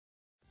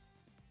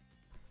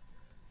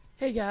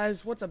Hey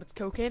guys, what's up? It's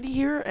Candy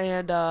here,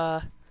 and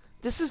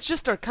this is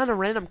just a kind of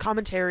random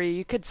commentary.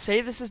 You could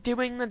say this is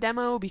doing the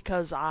demo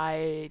because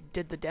I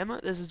did the demo.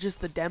 This is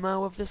just the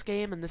demo of this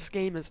game, and this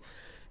game is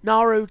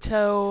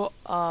Naruto.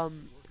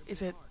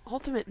 Is it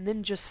Ultimate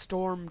Ninja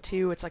Storm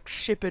 2? It's like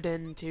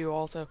Shippuden 2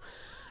 also.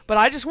 But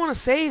I just want to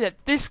say that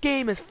this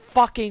game is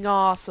fucking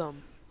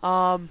awesome.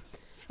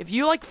 If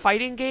you like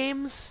fighting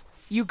games,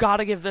 you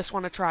gotta give this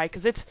one a try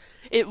because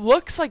it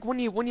looks like when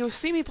you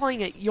see me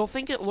playing it, you'll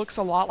think it looks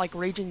a lot like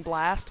Raging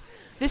Blast.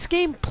 This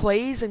game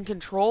plays and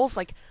controls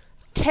like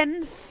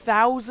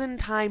 10,000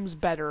 times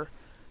better.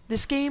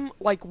 This game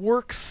like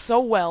works so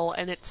well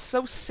and it's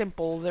so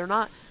simple.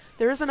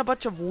 There isn't a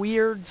bunch of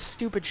weird,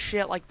 stupid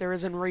shit like there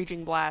is in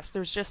Raging Blast.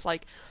 There's just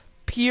like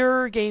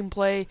pure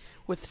gameplay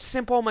with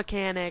simple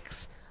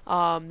mechanics.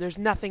 There's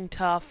nothing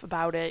tough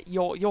about it.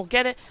 You'll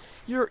get it.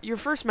 Your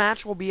first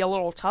match will be a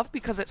little tough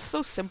because it's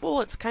so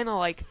simple. It's kind of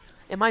like,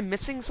 am I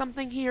missing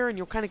something here? And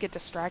you'll kind of get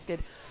distracted.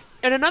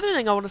 And another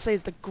thing I want to say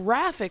is the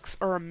graphics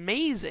are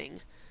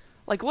amazing.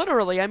 Like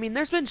literally, I mean,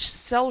 there's been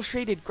cell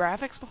shaded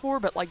graphics before,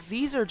 but like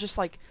these are just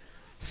like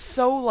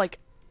so like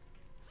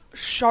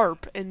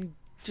sharp and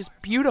just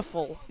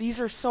beautiful. These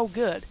are so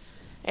good,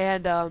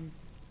 and I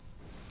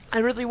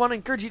really want to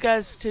encourage you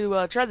guys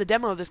to try the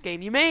demo of this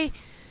game. You may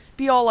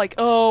be all like,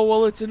 oh,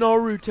 well, it's a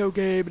Naruto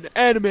game and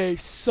anime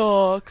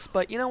sucks,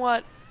 but you know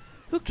what?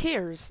 Who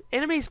cares?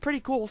 Anime's pretty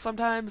cool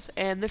sometimes,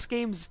 and this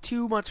game's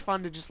too much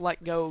fun to just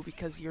let go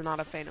because you're not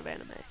a fan of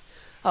anime.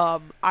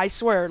 I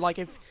swear, like,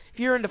 if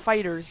you're into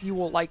fighters, you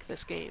will like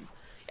this game.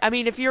 I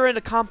mean, if you're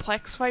into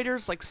complex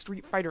fighters, like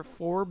Street Fighter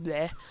 4,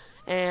 bleh,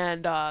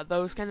 and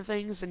those kind of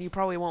things, then you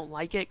probably won't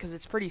like it because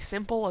it's pretty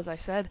simple, as I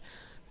said.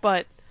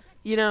 But,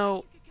 you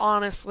know,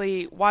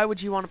 honestly, why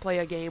would you want to play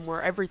a game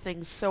where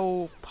everything's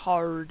so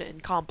hard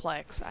and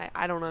complex?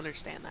 I don't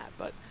understand that,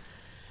 but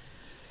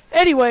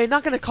anyway,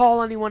 not gonna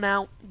call anyone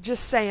out.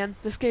 Just saying,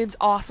 this game's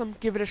awesome.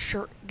 Give it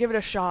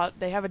a shot.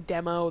 They have a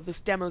demo. This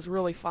demo's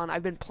really fun.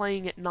 I've been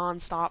playing it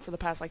non-stop for the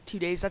past like 2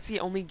 days. That's the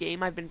only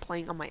game I've been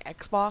playing on my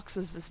Xbox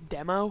is this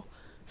demo.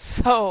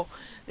 So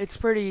it's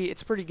pretty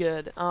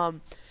good.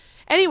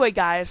 Anyway,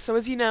 guys, so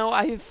as you know,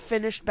 I've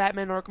finished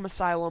Batman Arkham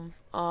Asylum,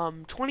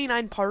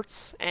 29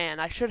 parts, and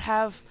I should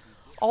have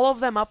all of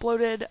them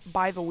uploaded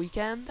by the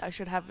weekend. I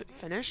should have it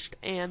finished,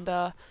 and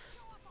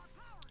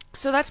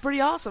so that's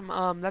pretty awesome.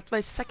 That's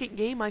my second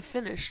game I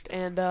finished,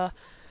 and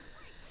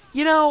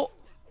you know,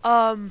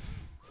 that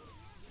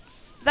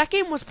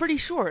game was pretty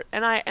short,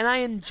 and I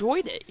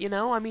enjoyed it. You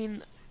know, I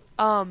mean,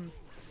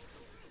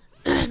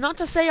 not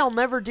to say I'll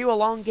never do a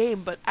long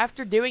game, but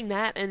after doing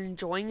that and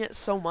enjoying it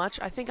so much,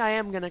 I think I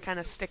am going to kind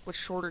of stick with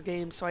shorter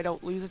games so I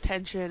don't lose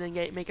attention and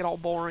make it all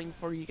boring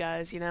for you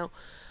guys, you know?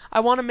 I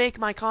want to make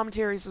my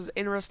commentaries as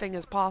interesting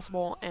as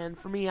possible, and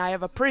for me, I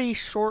have a pretty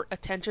short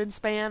attention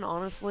span,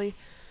 honestly.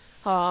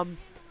 And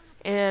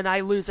I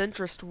lose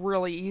interest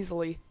really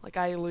easily. Like,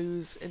 I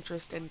lose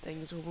interest in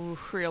things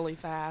really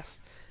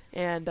fast.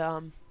 And,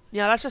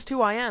 yeah, that's just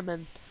who I am,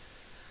 and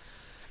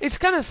it's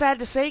kind of sad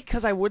to say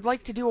because I would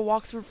like to do a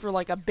walkthrough for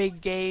like a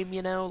big game,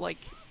 you know,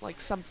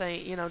 like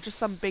something, you know, just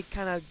some big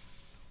kind of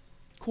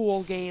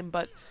cool game.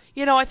 But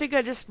you know, I think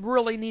I just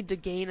really need to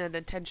gain an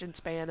attention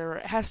span, or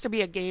it has to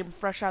be a game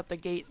fresh out the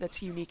gate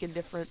that's unique and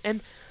different.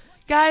 And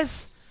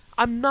guys,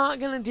 I'm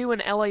not gonna do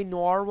an LA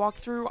Noire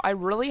walkthrough. I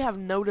really have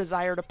no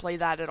desire to play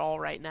that at all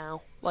right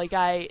now. Like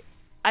I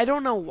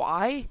don't know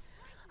why.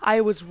 I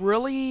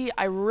really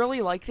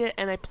liked it,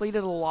 and I played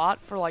it a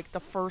lot for like the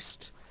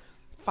first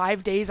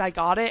 5 days I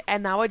got it,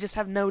 and now I just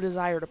have no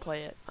desire to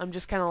play it. I'm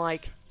just kind of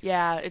like,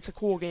 yeah, it's a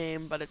cool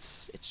game, but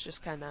it's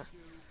just kind of,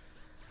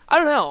 I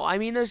don't know. I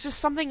mean, there's just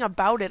something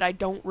about it I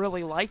don't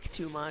really like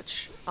too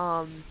much.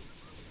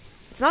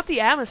 It's not the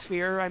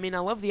atmosphere. I mean, I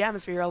love the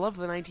atmosphere. I love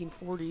the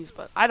 1940s,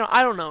 but I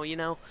don't know. You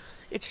know,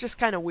 it's just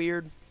kind of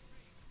weird.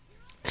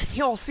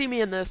 You'll see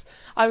me in this.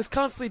 I was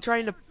constantly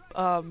trying to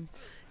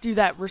do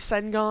that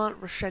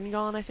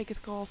Rasengan, I think it's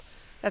called.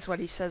 That's what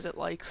he says it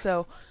like.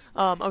 So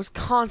I was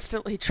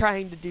constantly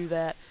trying to do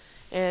that,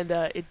 and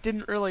it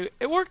didn't really.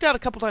 It worked out a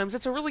couple times.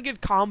 It's a really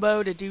good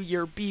combo to do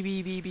your B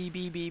B B B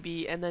B B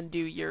B and then do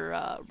your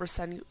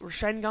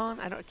Rasengan.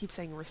 I keep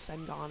saying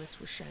Rasengan. It's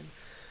Rashen.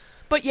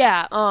 But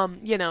yeah,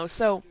 you know,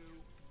 so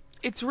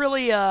it's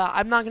really.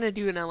 I'm not gonna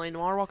do an LA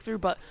Noire walkthrough,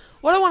 but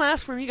what I want to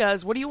ask from you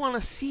guys, what do you want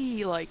to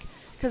see? Like,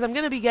 because I'm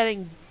gonna be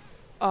getting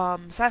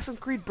Assassin's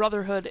Creed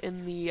Brotherhood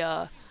in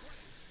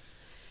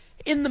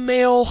the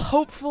mail,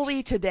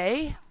 hopefully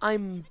today.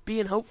 I'm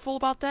being hopeful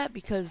about that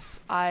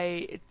because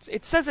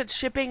it says it's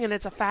shipping and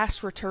it's a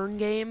fast return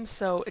game,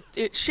 so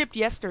it shipped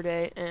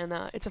yesterday, and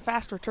it's a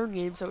fast return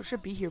game, so it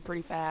should be here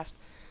pretty fast.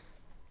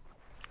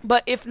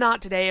 But if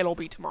not today, it'll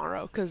be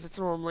tomorrow because it's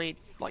normally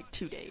like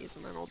 2 days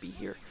and then it'll be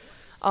here.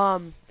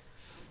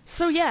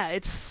 So yeah,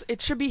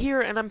 it should be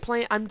here, and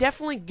I'm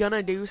definitely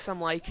gonna do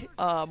some like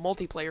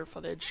multiplayer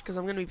footage because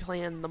I'm gonna be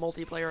playing the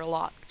multiplayer a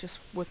lot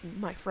just with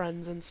my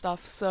friends and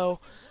stuff. So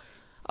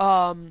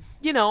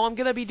you know, I'm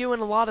gonna be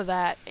doing a lot of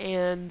that,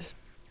 and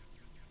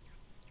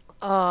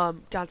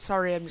God,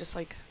 sorry, I'm just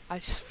like I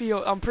just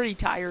feel I'm pretty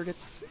tired.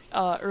 It's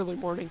early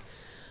morning.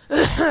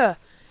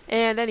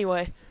 And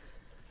anyway,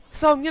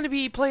 so I'm gonna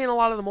be playing a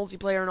lot of the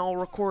multiplayer, and I'll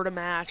record a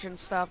match and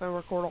stuff, and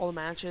record all the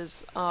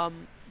matches.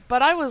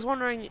 But I was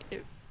wondering,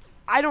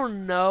 I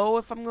don't know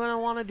if I'm gonna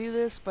want to do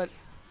this, but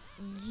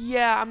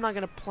yeah, I'm not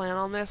gonna plan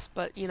on this.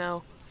 But you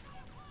know,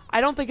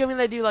 I don't think I'm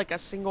gonna do like a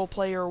single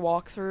player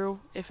walkthrough.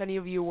 If any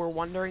of you were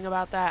wondering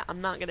about that, I'm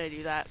not gonna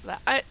do that.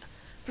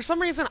 For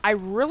some reason, I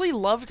really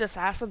loved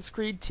Assassin's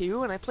Creed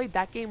 2, and I played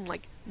that game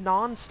like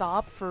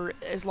non-stop for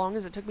as long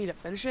as it took me to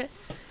finish it.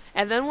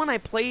 And then when I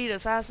played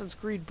Assassin's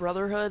Creed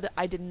Brotherhood,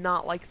 I did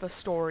not like the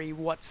story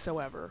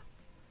whatsoever.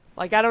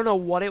 Like, I don't know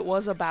what it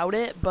was about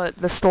it, but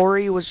the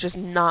story was just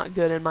not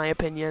good in my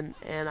opinion,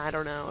 and I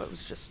don't know, it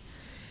was just...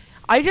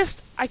 I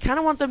kind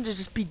of want them to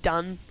just be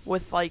done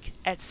with, like,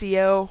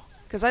 Ezio,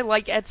 because I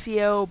like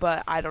Ezio,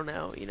 but I don't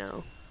know, you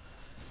know.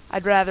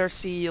 I'd rather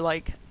see,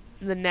 like,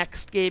 the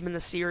next game in the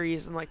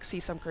series and, like,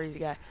 see some crazy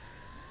guy.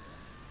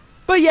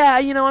 But yeah,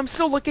 you know, I'm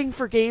still looking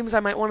for games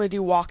I might want to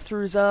do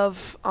walkthroughs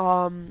of.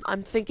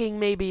 I'm thinking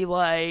maybe,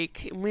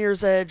 like,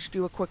 Mirror's Edge,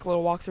 do a quick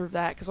little walkthrough of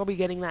that, because I'll be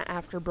getting that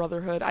after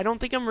Brotherhood. I don't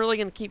think I'm really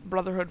going to keep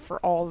Brotherhood for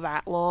all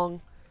that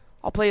long.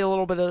 I'll play a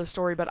little bit of the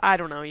story, but I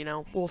don't know, you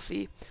know, we'll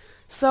see.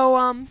 So,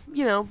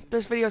 you know,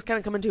 this video's kind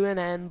of coming to an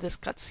end, this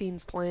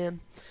cutscene's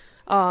playing.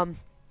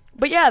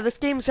 But yeah, this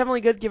game's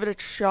definitely good, give it a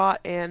shot,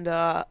 and,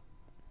 I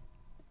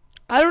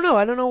don't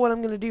know what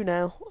I'm going to do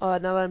now, now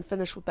that I'm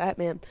finished with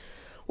Batman.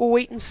 We'll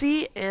wait and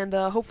see, and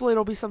hopefully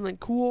it'll be something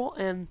cool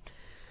and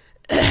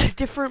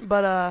different,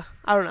 but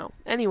I don't know.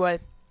 Anyway,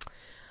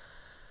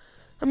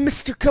 I'm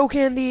Mr.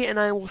 Cocandy, and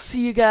I will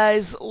see you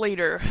guys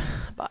later.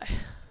 Bye.